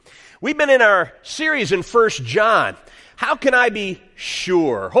We've been in our series in 1 John. How can I be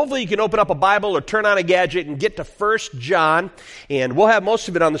sure? Hopefully you can open up a Bible or turn on a gadget and get to 1 John. And we'll have most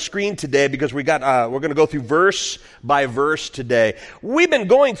of it on the screen today because we're going to go through verse by verse today. We've been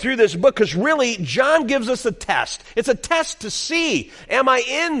going through this book because really John gives us a test. It's a test to see, am I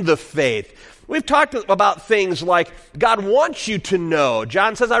in the faith? We've talked about things like God wants you to know.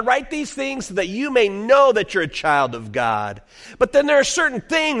 John says, I write these things so that you may know that you're a child of God. But then there are certain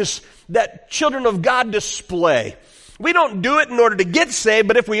things that children of God display. We don't do it in order to get saved,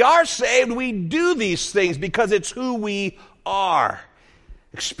 but if we are saved, we do these things because it's who we are.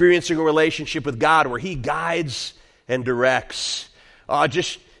 Experiencing a relationship with God where He guides and directs.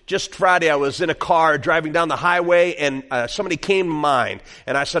 Just Friday, I was in a car driving down the highway, and somebody came to mind.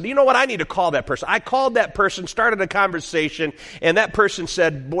 And I said, you know what, I need to call that person. I called that person, started a conversation, and that person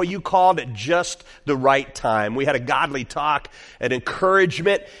said, boy, you called at just the right time. We had a godly talk, an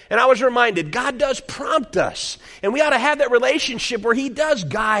encouragement, and I was reminded, God does prompt us. And we ought to have that relationship where He does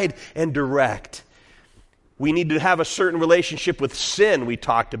guide and direct. We need to have a certain relationship with sin we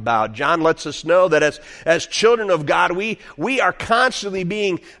talked about. John lets us know that as children of God, we are constantly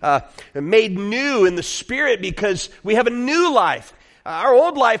being made new in the Spirit because we have a new life. Our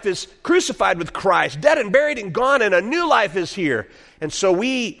old life is crucified with Christ, dead and buried and gone, and a new life is here. And so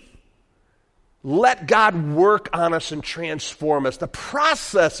we let God work on us and transform us. The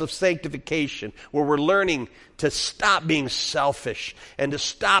process of sanctification where we're learning to stop being selfish and to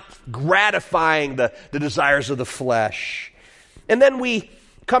stop gratifying the desires of the flesh. And then we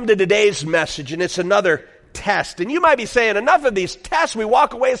come to today's message, and it's another test. And you might be saying, enough of these tests. We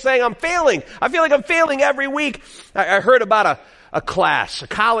walk away saying, I'm failing. I feel like I'm failing every week. I heard about a class, a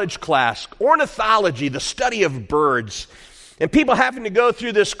college class, ornithology, the study of birds. And people having to go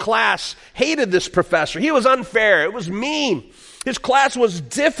through this class hated this professor. He was unfair. It was mean. His class was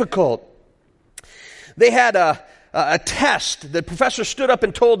difficult. They had a test. The professor stood up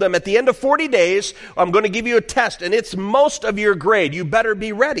and told them, at the end of 40 days, I'm going to give you a test, and it's most of your grade. You better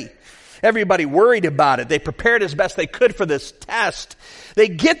be ready. Everybody worried about it. They prepared as best they could for this test. They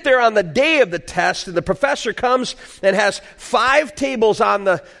get there on the day of the test, and the professor comes and has 5 tables on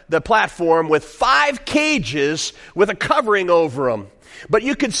the platform with 5 cages with a covering over them. But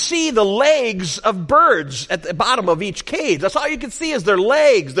you could see the legs of birds at the bottom of each cage. That's all you could see is their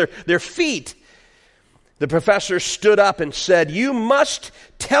legs, their feet. The professor stood up and said, you must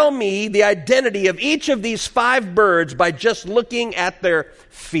tell me the identity of each of these 5 birds by just looking at their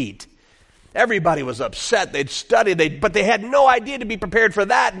feet. Everybody was upset. They'd studied, but they had no idea to be prepared for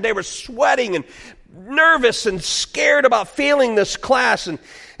that. And they were sweating and nervous and scared about failing this class. And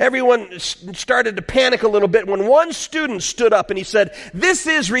everyone started to panic a little bit when one student stood up and he said, this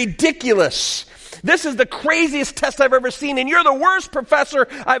is ridiculous. This is the craziest test I've ever seen, and you're the worst professor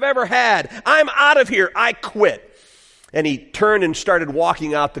I've ever had. I'm out of here. I quit. And he turned and started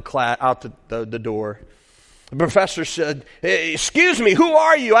walking out the door. The professor said, excuse me, who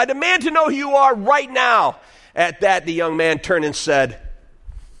are you? I demand to know who you are right now. At that, the young man turned and said,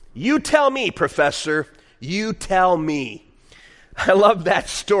 you tell me, professor, you tell me. I love that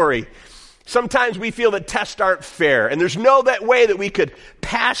story. Sometimes we feel that tests aren't fair, and there's no that way that we could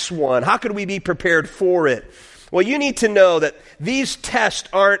pass one. How could we be prepared for it? Well, you need to know that these tests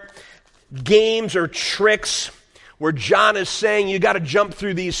aren't games or tricks where John is saying you got to jump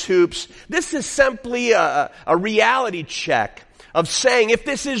through these hoops. This is simply a reality check of saying if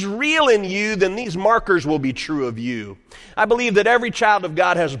this is real in you, then these markers will be true of you. I believe that every child of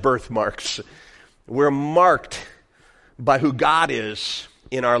God has birthmarks. We're marked by who God is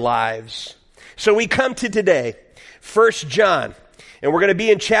in our lives. So we come to today, 1 John, and we're going to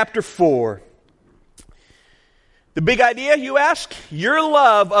be in chapter 4. The big idea, you ask? Your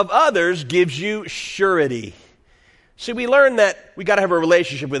love of others gives you surety. See, we learn that we got to have a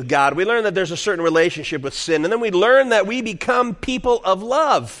relationship with God. We learn that there's a certain relationship with sin. And then we learn that we become people of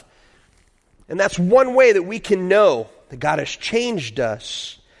love. And that's one way that we can know that God has changed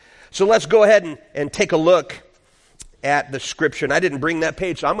us. So let's go ahead and take a look at the scripture. And I didn't bring that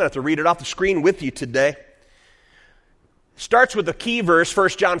page, so I'm going to have to read it off the screen with you today. Starts with the key verse, 1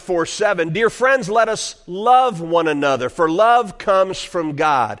 John 4:7. Dear friends, let us love one another, for love comes from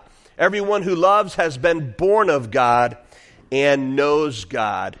God. Everyone who loves has been born of God and knows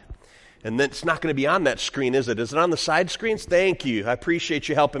God. And that's not going to be on that screen, is it? Is it on the side screens? Thank you. I appreciate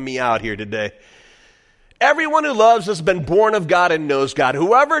you helping me out here today. Everyone who loves has been born of God and knows God.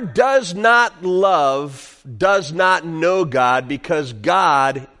 Whoever does not love does not know God, because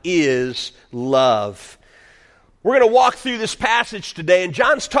God is love. We're going to walk through this passage today, and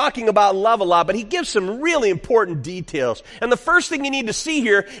John's talking about love a lot, but he gives some really important details. And the first thing you need to see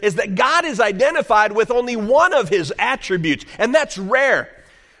here is that God is identified with only one of his attributes, and that's rare.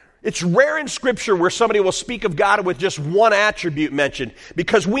 It's rare in Scripture where somebody will speak of God with just one attribute mentioned,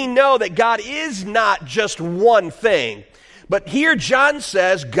 because we know that God is not just one thing. But here John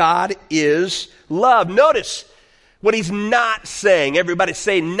says God is love. Notice what he's not saying. Everybody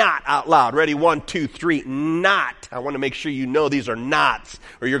say not out loud. Ready? 1, 2, 3. Not. I want to make sure you know these are nots,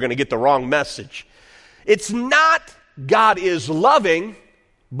 or you're going to get the wrong message. It's not God is loving,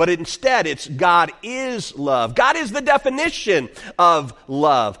 but instead it's God is love. God is the definition of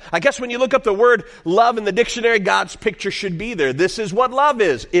love. I guess when you look up the word love in the dictionary, God's picture should be there. This is what love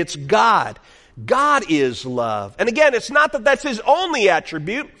is. It's God. God is love. And again, it's not that that's his only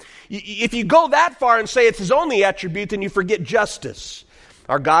attribute. If you go that far and say it's his only attribute, then you forget justice.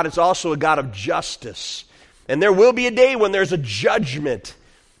 Our God is also a God of justice. And there will be a day when there's a judgment.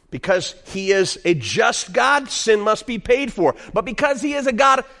 Because he is a just God, sin must be paid for. But because he is a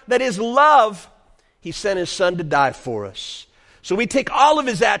God that is love, he sent his son to die for us. So we take all of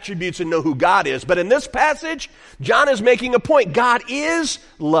his attributes and know who God is. But in this passage, John is making a point. God is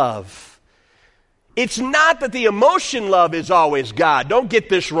love. It's not that the emotion love is always God. Don't get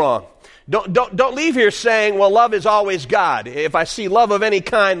this wrong. Don't leave here saying, well, love is always God. If I see love of any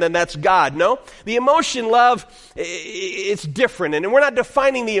kind, then that's God. No, the emotion love, it's different. And we're not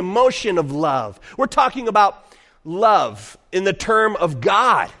defining the emotion of love. We're talking about love in the term of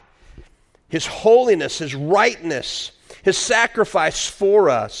God. His holiness, his rightness, his sacrifice for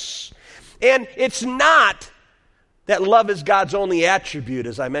us. And it's not that love is God's only attribute,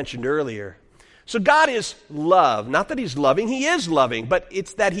 as I mentioned earlier. So God is love. Not that he's loving, he is loving, but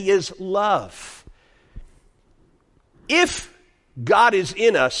it's that he is love. If God is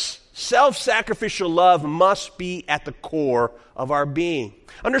in us, self-sacrificial love must be at the core of our being.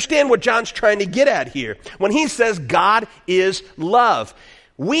 Understand what John's trying to get at here. When he says God is love,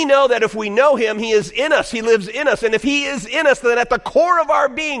 we know that if we know him, he is in us, he lives in us. And if he is in us, then at the core of our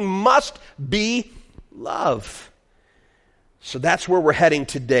being must be love. So that's where we're heading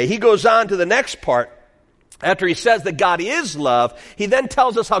today. He goes on to the next part. After he says that God is love, he then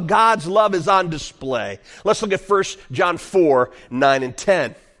tells us how God's love is on display. Let's look at 1 John 4, 9 and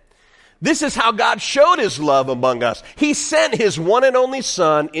 10. This is how God showed his love among us. He sent his one and only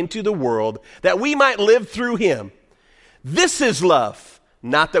Son into the world that we might live through him. This is love,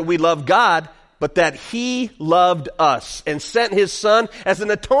 not that we love God, but that he loved us and sent his Son as an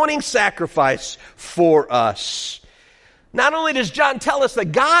atoning sacrifice for us. Not only does John tell us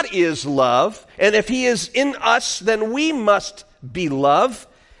that God is love, and if he is in us, then we must be love,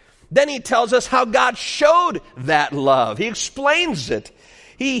 then he tells us how God showed that love. He explains it.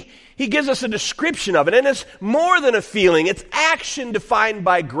 He gives us a description of it, and it's more than a feeling. It's action defined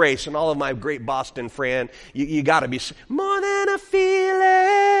by grace. And all of my great Boston friend, you got to be more than a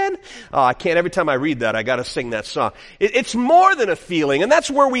feeling. Oh, I can't. Every time I read that, I got to sing that song. It's more than a feeling, and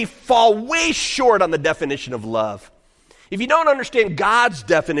that's where we fall way short on the definition of love. If you don't understand God's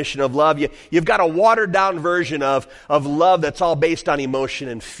definition of love, you've got a watered-down version of love that's all based on emotion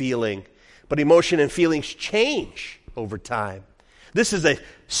and feeling. But emotion and feelings change over time. This is a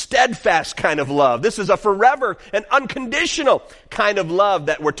steadfast kind of love. This is a forever and unconditional kind of love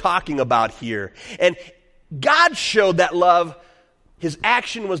that we're talking about here. And God showed that love. His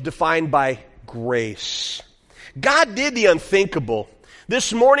action was defined by grace. God did the unthinkable.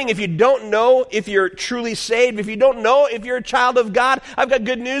 This morning, if you don't know if you're truly saved, if you don't know if you're a child of God, I've got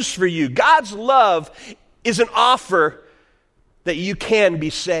good news for you. God's love is an offer that you can be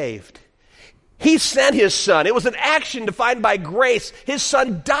saved. He sent his Son. It was an action defined by grace. His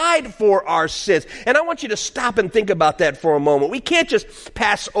Son died for our sins. And I want you to stop and think about that for a moment. We can't just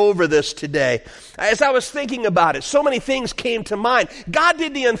pass over this today. As I was thinking about it, so many things came to mind. God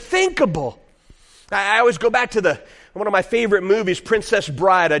did the unthinkable. I always go back to one of my favorite movies, Princess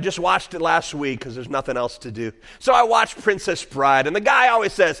Bride. I just watched it last week because there's nothing else to do. So I watched Princess Bride, and the guy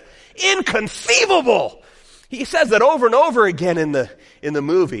always says, inconceivable. He says that over and over again in the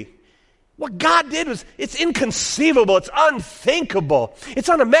movie. What God did it's inconceivable, it's unthinkable, it's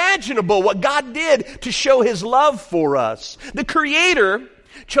unimaginable what God did to show his love for us. The Creator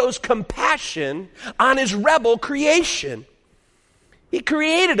chose compassion on his rebel creation. He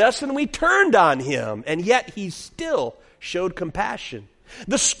created us and we turned on him, and yet he still showed compassion.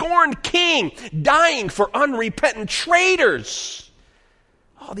 The scorned king dying for unrepentant traitors.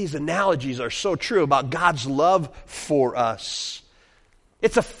 All these analogies are so true about God's love for us.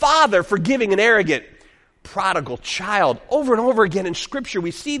 It's a father forgiving an arrogant prodigal child. Over and over again in Scripture,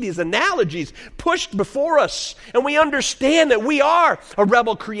 we see these analogies pushed before us, and we understand that we are a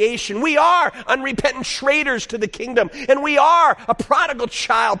rebel creation. We are unrepentant traitors to the kingdom, and we are a prodigal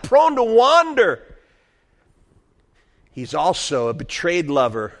child prone to wander. He's also a betrayed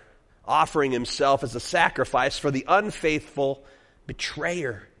lover, offering himself as a sacrifice for the unfaithful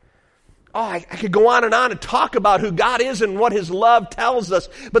betrayer. Oh, I could go on and talk about who God is and what his love tells us,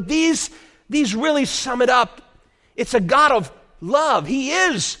 but these really sum it up. It's a God of love. He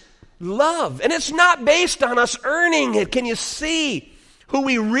is love, and it's not based on us earning it. Can you see who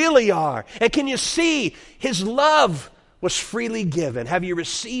we really are? And can you see his love was freely given? Have you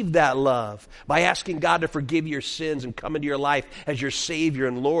received that love by asking God to forgive your sins and come into your life as your Savior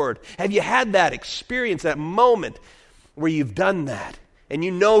and Lord? Have you had that experience, that moment where you've done that? And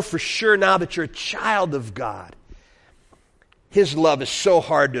you know for sure now that you're a child of God. His love is so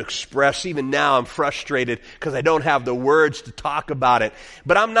hard to express. Even now I'm frustrated because I don't have the words to talk about it.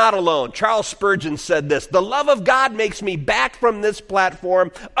 But I'm not alone. Charles Spurgeon said this: "The love of God makes me back from this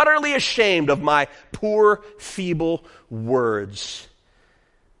platform utterly ashamed of my poor, feeble words."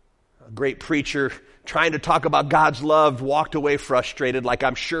 A great preacher trying to talk about God's love walked away frustrated, like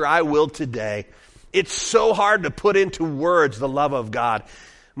I'm sure I will today. It's so hard to put into words the love of God.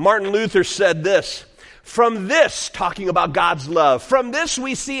 Martin Luther said this: "From this," talking about God's love, "from this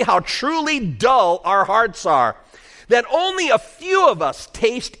we see how truly dull our hearts are, that only a few of us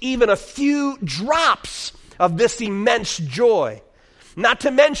taste even a few drops of this immense joy, not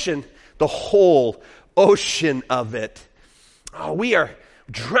to mention the whole ocean of it." Oh, we are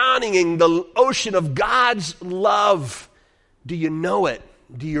drowning in the ocean of God's love. Do you know it?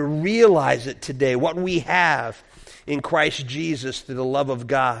 Do you realize it today, what we have in Christ Jesus through the love of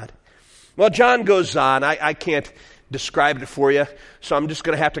God? Well, John goes on. I can't describe it for you, so I'm just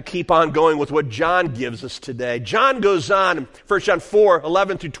going to have to keep on going with what John gives us today. John goes on in 1 John 4,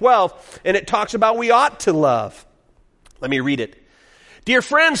 11 through 12, and it talks about we ought to love. Let me read it. "Dear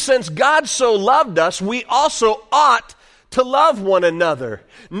friends, since God so loved us, we also ought to love one another.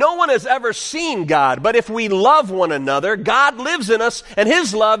 No one has ever seen God, but if we love one another, God lives in us, and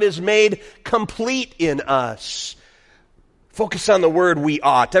his love is made complete in us." Focus on the word we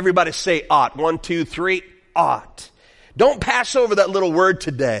ought. Everybody say ought. 1, 2, 3, ought. Don't pass over that little word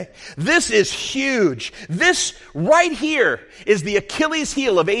today. This is huge. This right here is the Achilles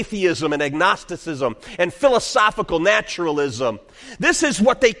heel of atheism and agnosticism and philosophical naturalism. This is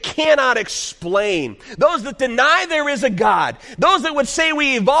what they cannot explain. Those that deny there is a God, those that would say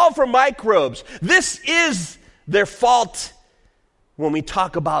we evolved from microbes, this is their fault when we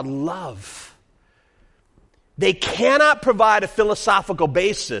talk about love. They cannot provide a philosophical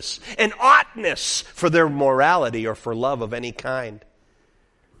basis, an oughtness for their morality or for love of any kind.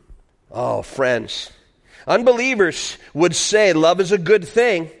 Oh, friends, unbelievers would say love is a good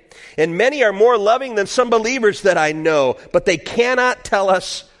thing, and many are more loving than some believers that I know, but they cannot tell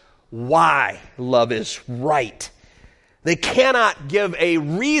us why love is right. They cannot give a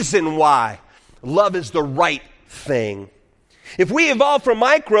reason why love is the right thing. If we evolve from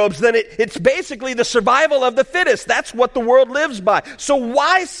microbes, then it's basically the survival of the fittest. That's what the world lives by. So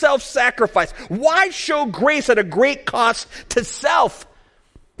why self-sacrifice? Why show grace at a great cost to self?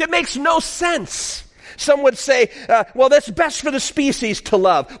 It makes no sense. Some would say, well, that's best for the species to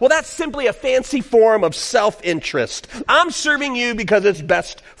love. Well, that's simply a fancy form of self-interest. I'm serving you because it's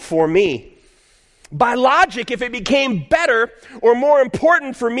best for me. By logic, if it became better or more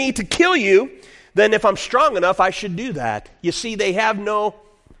important for me to kill you, then if I'm strong enough, I should do that. You see, they have no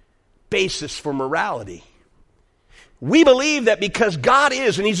basis for morality. We believe that because God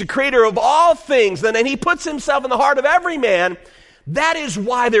is, and he's the creator of all things, and he puts himself in the heart of every man, that is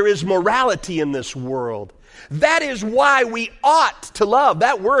why there is morality in this world. That is why we ought to love.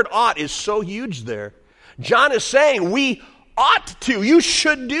 That word ought is so huge there. John is saying we ought to. You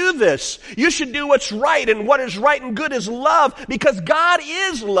should do this. You should do what's right, and what is right and good is love, because God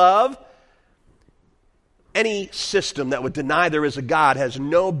is love. Any system that would deny there is a God has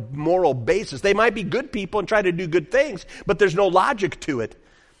no moral basis. They might be good people and try to do good things, but there's no logic to it.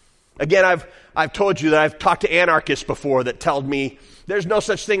 Again, I've told you that I've talked to anarchists before that told me there's no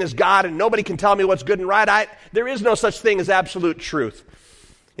such thing as God and nobody can tell me what's good and right. There is no such thing as absolute truth.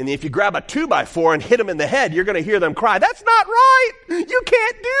 And if you grab a 2x4 and hit them in the head, you're going to hear them cry, "That's not right! You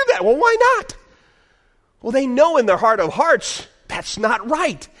can't do that!" Well, why not? Well, they know in their heart of hearts, that's not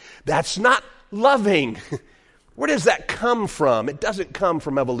right. That's not loving. Where does that come from? It doesn't come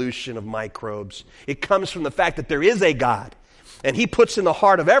from evolution of microbes. It comes from the fact that there is a God, and he puts in the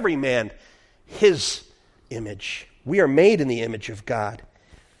heart of every man his image. We are made in the image of God.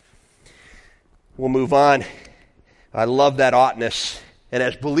 We'll move on. I love that oughtness. And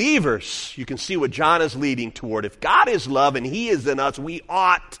as believers, you can see what John is leading toward. If God is love and he is in us, we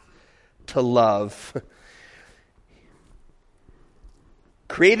ought to love.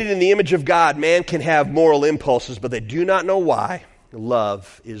 Created in the image of God, man can have moral impulses, but they do not know why.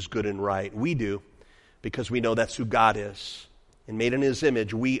 Love is good and right. We do, because we know that's who God is. And made in his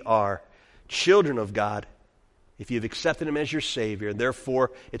image, we are children of God if you've accepted him as your Savior. And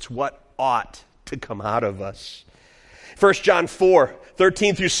therefore, it's what ought to come out of us. 1 John 4,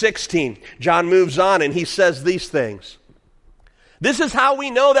 13 through 16, John moves on and he says these things. This is how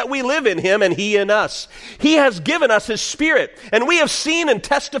we know that we live in him and he in us. He has given us his Spirit, and we have seen and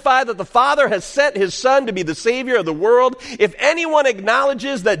testified that the Father has sent his Son to be the Savior of the world. If anyone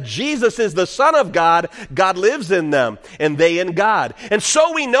acknowledges that Jesus is the Son of God, God lives in them, and they in God. And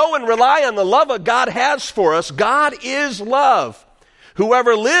so we know and rely on the love that God has for us. God is love.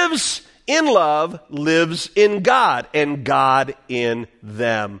 Whoever lives in love lives in God, and God in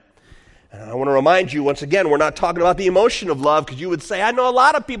them. And I want to remind you, once again, we're not talking about the emotion of love, because you would say, I know a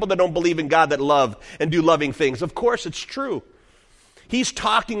lot of people that don't believe in God that love and do loving things. Of course, it's true. He's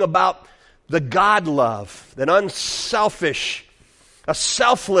talking about the God love, that unselfish, a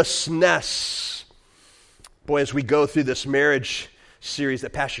selflessness. Boy, as we go through this marriage series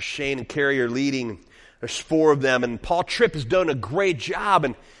that Pastor Shane and Carrie are leading, there's 4 of them, and Paul Tripp has done a great job,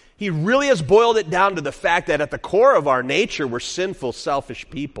 and he really has boiled it down to the fact that at the core of our nature, we're sinful, selfish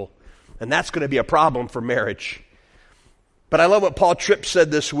people. And that's going to be a problem for marriage. But I love what Paul Tripp said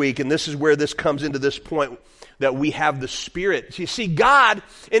this week, and this is where this comes into this point that we have the Spirit. You see, God,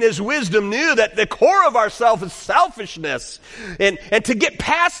 in his wisdom, knew that the core of ourself is selfishness. And to get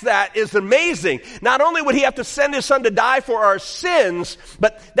past that is amazing. Not only would he have to send his Son to die for our sins,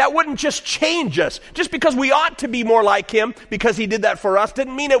 but that wouldn't just change us. Just because we ought to be more like him because he did that for us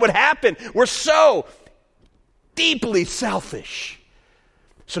didn't mean it would happen. We're so deeply selfish.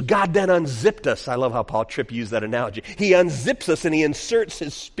 So God then unzipped us. I love how Paul Tripp used that analogy. He unzips us and he inserts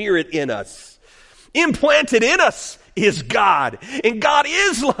his Spirit in us. Implanted in us is God. And God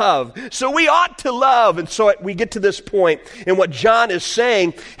is love. So we ought to love. And so we get to this point in what John is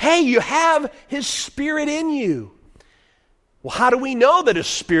saying. Hey, you have his Spirit in you. Well, how do we know that his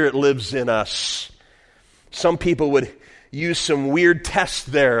Spirit lives in us? Some people would use some weird tests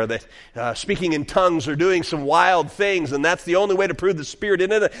there, that speaking in tongues or doing some wild things, and that's the only way to prove the Spirit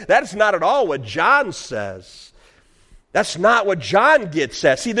in it. That's not at all what John says. That's not what John gets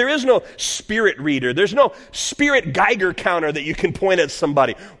at. See, there is no spirit reader. There's no spirit Geiger counter that you can point at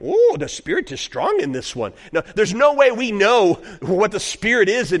somebody. Oh, the Spirit is strong in this one. No, there's no way we know what the Spirit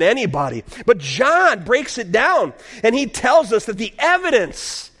is in anybody. But John breaks it down, and he tells us that the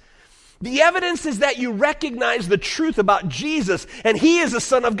evidence is that you recognize the truth about Jesus, and he is the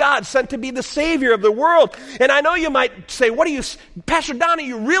Son of God, sent to be the Savior of the world. And I know you might say, Pastor Don, are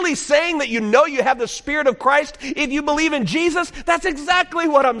you really saying that you know you have the Spirit of Christ if you believe in Jesus? That's exactly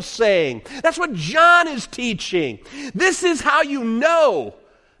what I'm saying. That's what John is teaching. This is how you know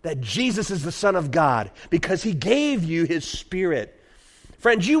that Jesus is the Son of God, because he gave you his Spirit.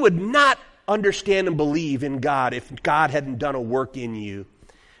 Friends, you would not understand and believe in God if God hadn't done a work in you.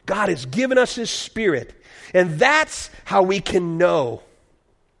 God has given us his Spirit, and that's how we can know.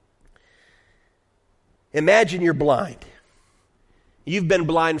 Imagine you're blind. You've been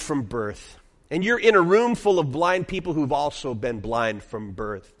blind from birth, and you're in a room full of blind people who've also been blind from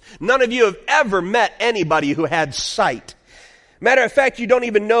birth. None of you have ever met anybody who had sight. Matter of fact, you don't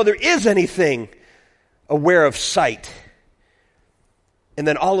even know there is anything aware of sight. And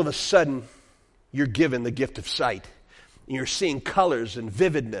then all of a sudden, you're given the gift of sight. You're seeing colors and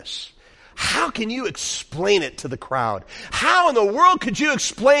vividness. How can you explain it to the crowd? How in the world could you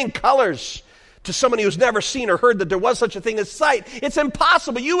explain colors to somebody who's never seen or heard that there was such a thing as sight? It's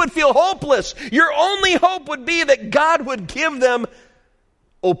impossible. You would feel hopeless. Your only hope would be that God would give them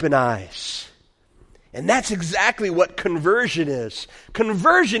open eyes. And that's exactly what conversion is.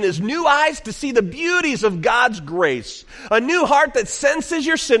 Conversion is new eyes to see the beauties of God's grace. A new heart that senses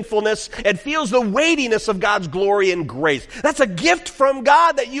your sinfulness and feels the weightiness of God's glory and grace. That's a gift from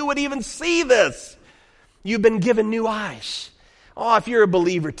God that you would even see this. You've been given new eyes. Oh, if you're a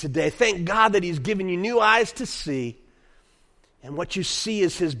believer today, thank God that he's given you new eyes to see. And what you see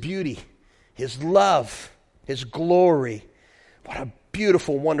is his beauty, his love, his glory. What a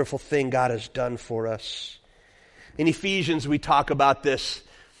beautiful, wonderful thing God has done for us. In Ephesians, we talk about this.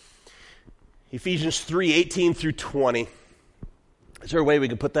 Ephesians 3:18 through 20. Is there a way we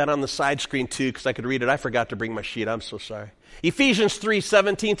can put that on the side screen too? Because I could read it. I forgot to bring my sheet. I'm so sorry. Ephesians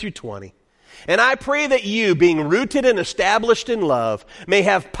 3:17 through 20. And I pray that you, being rooted and established in love, may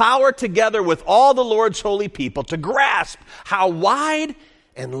have power together with all the Lord's holy people to grasp how wide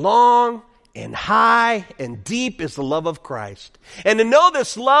and long and high and deep is the love of Christ. And to know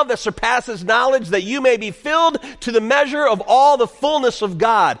this love that surpasses knowledge, that you may be filled to the measure of all the fullness of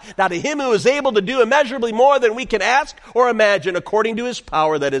God. Now to him who is able to do immeasurably more than we can ask or imagine, according to his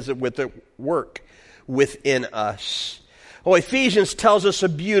power that is at work within us. Oh, Ephesians tells us a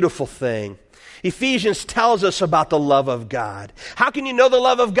beautiful thing. Ephesians tells us about the love of God. How can you know the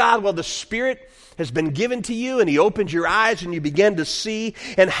love of God? Well, the Spirit has been given to you, and he opens your eyes and you begin to see.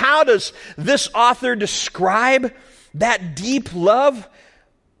 And how does this author describe that deep love?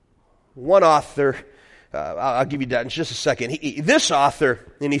 One author, I'll give you that in just a second. This author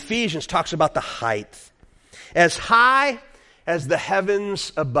in Ephesians talks about the height. As high as the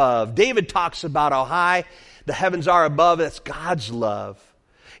heavens above. David talks about how high the heavens are above. That's God's love.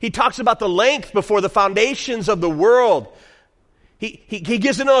 He talks about the length before the foundations of the world. He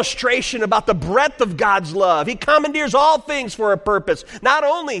gives an illustration about the breadth of God's love. He commandeers all things for a purpose. Not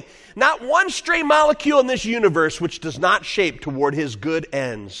one stray molecule in this universe which does not shape toward his good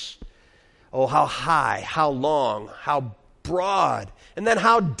ends. Oh, how high, how long, how broad, and then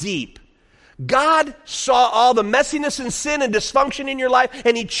how deep. God saw all the messiness and sin and dysfunction in your life,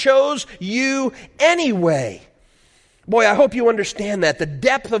 and he chose you anyway. Boy, I hope you understand that, the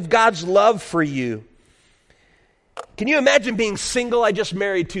depth of God's love for you. Can you imagine being single? I just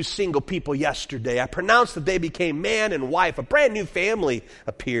married two single people yesterday. I pronounced that they became man and wife. A brand new family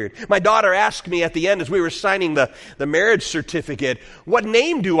appeared. My daughter asked me at the end as we were signing the marriage certificate, what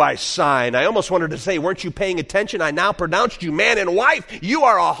name do I sign? I almost wanted to say, weren't you paying attention? I now pronounced you man and wife. You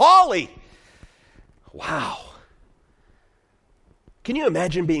are a Holly. Wow. Can you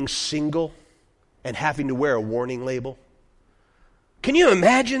imagine being single and having to wear a warning label? Can you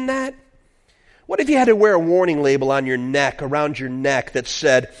imagine that? What if you had to wear a warning label on your neck, around your neck, that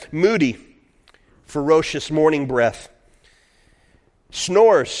said, moody, ferocious morning breath,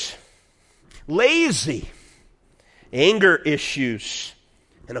 snores, lazy, anger issues,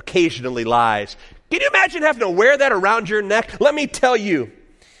 and occasionally lies? Can you imagine having to wear that around your neck? Let me tell you,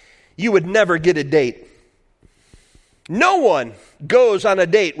 you would never get a date. No one goes on a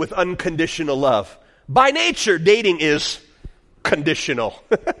date with unconditional love. By nature, dating is conditional.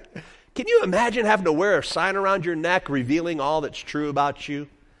 Can you imagine having to wear a sign around your neck revealing all that's true about you?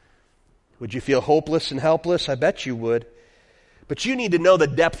 Would you feel hopeless and helpless? I bet you would. But you need to know the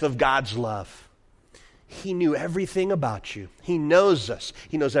depth of God's love. He knew everything about you. He knows us.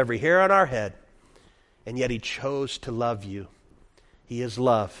 He knows every hair on our head. And yet he chose to love you. He is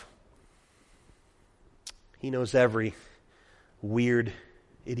love. He knows every weird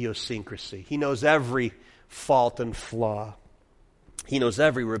idiosyncrasy. He knows every fault and flaw. He knows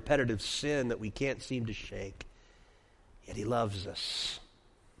every repetitive sin that we can't seem to shake. Yet he loves us.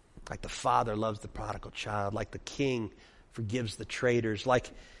 Like the father loves the prodigal child. Like the king forgives the traitors. Like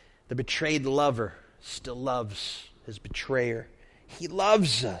the betrayed lover still loves his betrayer. He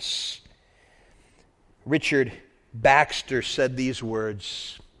loves us. Richard Baxter said these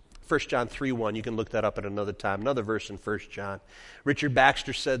words. 1 John 3:1. You can look that up at another time. Another verse in 1 John. Richard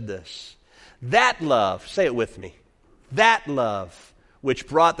Baxter said this. That love, say it with me. That love which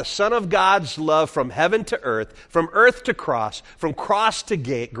brought the Son of God's love from heaven to earth, from earth to cross, from cross to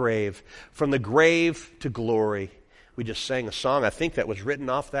grave, from the grave to glory. We just sang a song, I think that was written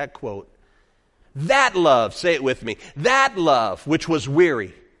off that quote. That love, say it with me, that love which was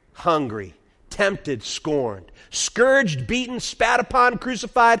weary, hungry, tempted, scorned, scourged, beaten, spat upon,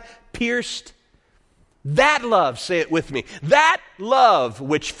 crucified, pierced. That love, say it with me, that love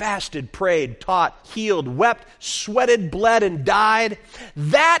which fasted, prayed, taught, healed, wept, sweated, bled, and died,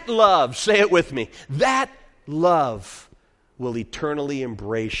 that love, say it with me, that love will eternally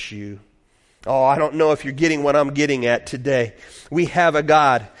embrace you. Oh, I don't know if you're getting what I'm getting at today. We have a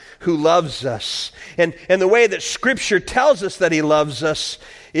God who loves us. And the way that Scripture tells us that he loves us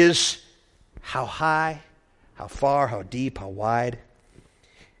is how high, how far, how deep, how wide.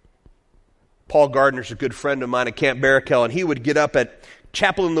 Paul Gardner's a good friend of mine at Camp Barakel, and he would get up at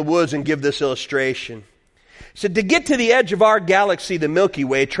Chapel in the Woods and give this illustration. He said, to get to the edge of our galaxy, the Milky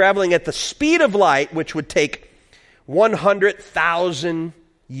Way, traveling at the speed of light, which would take 100,000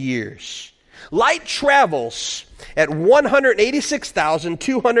 years. Light travels at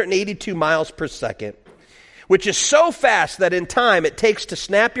 186,282 miles per second, which is so fast that in time it takes to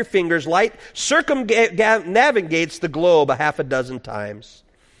snap your fingers, light circumnavigates the globe a half a dozen times.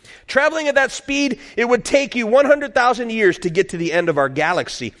 Traveling at that speed, it would take you 100,000 years to get to the end of our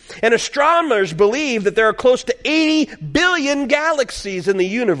galaxy. And astronomers believe that there are close to 80 billion galaxies in the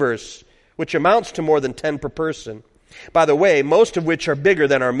universe, which amounts to more than 10 per person. By the way, most of which are bigger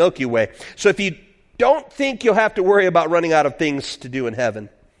than our Milky Way. So if you don't think you'll have to worry about running out of things to do in heaven.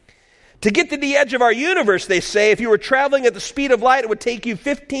 To get to the edge of our universe, they say, if you were traveling at the speed of light, it would take you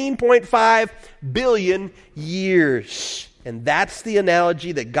 15.5 billion years. And that's the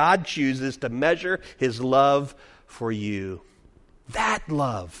analogy that God chooses to measure his love for you. That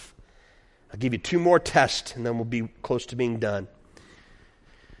love. I'll give you 2 more tests, and then we'll be close to being done.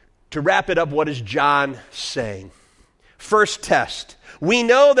 To wrap it up, what is John saying? First test. We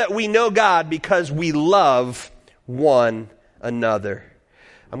know that we know God because we love one another.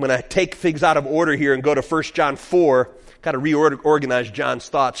 I'm going to take things out of order here and go to 1 John 4. Got to reorganize John's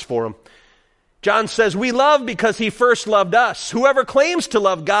thoughts for him. John says, we love because he first loved us. Whoever claims to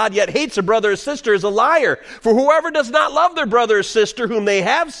love God yet hates a brother or sister is a liar. For whoever does not love their brother or sister whom they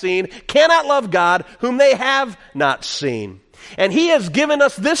have seen cannot love God whom they have not seen. And he has given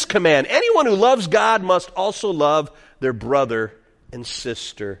us this command. Anyone who loves God must also love their brother and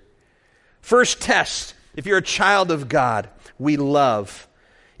sister. First test, if you're a child of God, we love.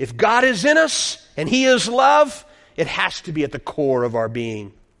 If God is in us and he is love, it has to be at the core of our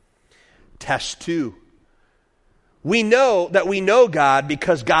being. Test 2. We know that we know God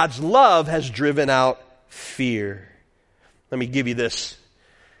because God's love has driven out fear. Let me give you this.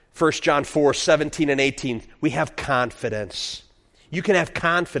 1 John 4, 17 and 18. We have confidence. You can have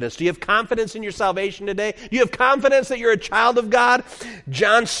confidence. Do you have confidence in your salvation today? Do you have confidence that you're a child of God?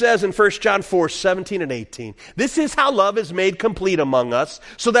 John says in 1 John 4, 17 and 18, this is how love is made complete among us,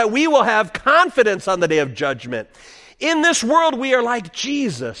 so that we will have confidence on the day of judgment. In this world we are like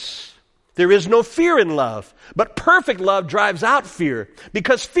Jesus. There is no fear in love, but perfect love drives out fear,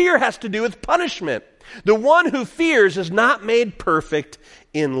 because fear has to do with punishment. The one who fears is not made perfect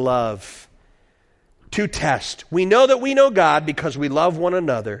in love. 2 tests. We know that we know God because we love one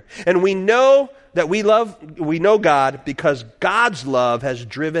another. And we know that we know God because God's love has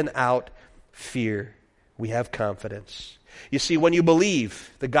driven out fear. We have confidence. You see, when you believe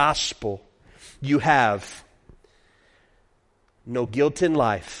the gospel, you have no guilt in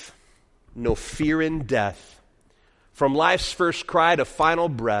life, no fear in death. From life's first cry to final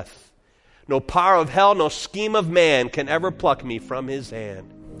breath, no power of hell, no scheme of man can ever pluck me from his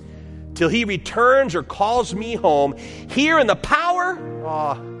hand. Till he returns or calls me home, here in the power,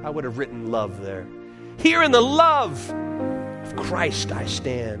 I would have written love there. Here in the love of Christ I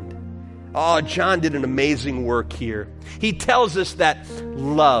stand. John did an amazing work here. He tells us that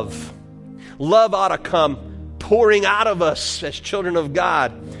love ought to come pouring out of us as children of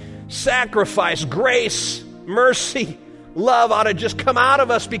God. Sacrifice, grace, mercy, love ought to just come out of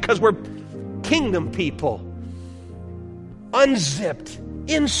us because we're kingdom people. Unzipped,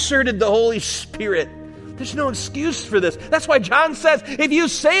 inserted the Holy Spirit. There's no excuse for this. That's why John says, if you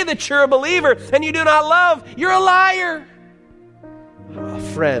say that you're a believer and you do not love, you're a liar.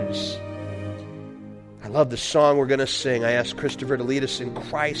 Friends, I love the song we're going to sing. I asked Christopher to lead us in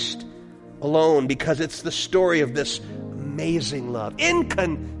Christ alone because it's the story of this amazing love,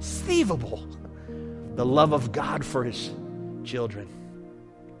 inconceivable, the love of God for his children.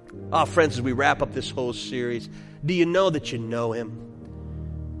 Friends, as we wrap up this whole series, do you know that you know him?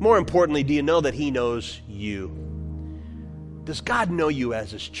 More importantly, do you know that he knows you? Does God know you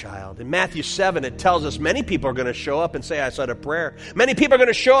as his child? In Matthew 7, it tells us many people are going to show up and say, I said a prayer. Many people are going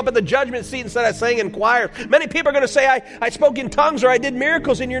to show up at the judgment seat and say, I sang in choir. Many people are going to say, I spoke in tongues or I did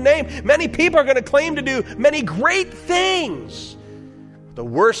miracles in your name. Many people are going to claim to do many great things. The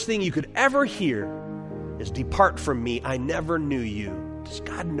worst thing you could ever hear is, depart from me, I never knew you. Does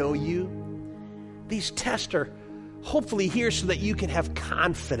God know you? These tests are hopefully here so that you can have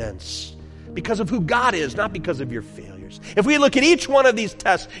confidence because of who God is, not because of your failures. If we look at each one of these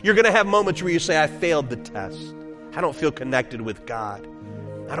tests, you're going to have moments where you say, I failed the test. I don't feel connected with God.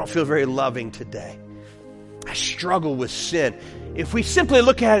 I don't feel very loving today. I struggle with sin. If we simply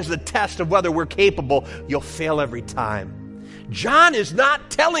look at it as the test of whether we're capable, you'll fail every time. John is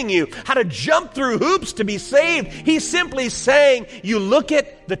not telling you how to jump through hoops to be saved. He's simply saying, you look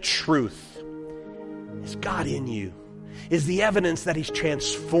at the truth. Is God in you? Is the evidence that he's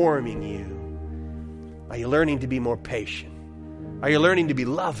transforming you? Are you learning to be more patient? Are you learning to be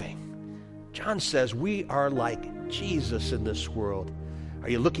loving? John says we are like Jesus in this world. Are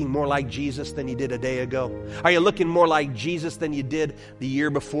you looking more like Jesus than you did a day ago? Are you looking more like Jesus than you did the year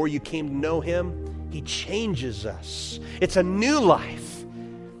before you came to know him? He changes us. It's a new life.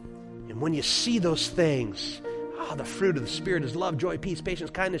 And when you see those things, the fruit of the Spirit is love, joy, peace,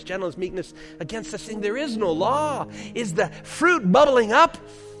 patience, kindness, gentleness, meekness. Against this thing there is no law. Is the fruit bubbling up?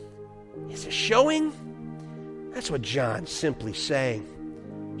 Is it showing? That's what John's simply saying.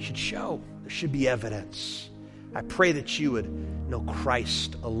 You should show. should be evidence. I pray that you would know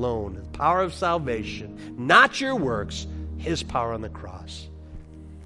Christ alone, the power of salvation, not your works, his power on the cross.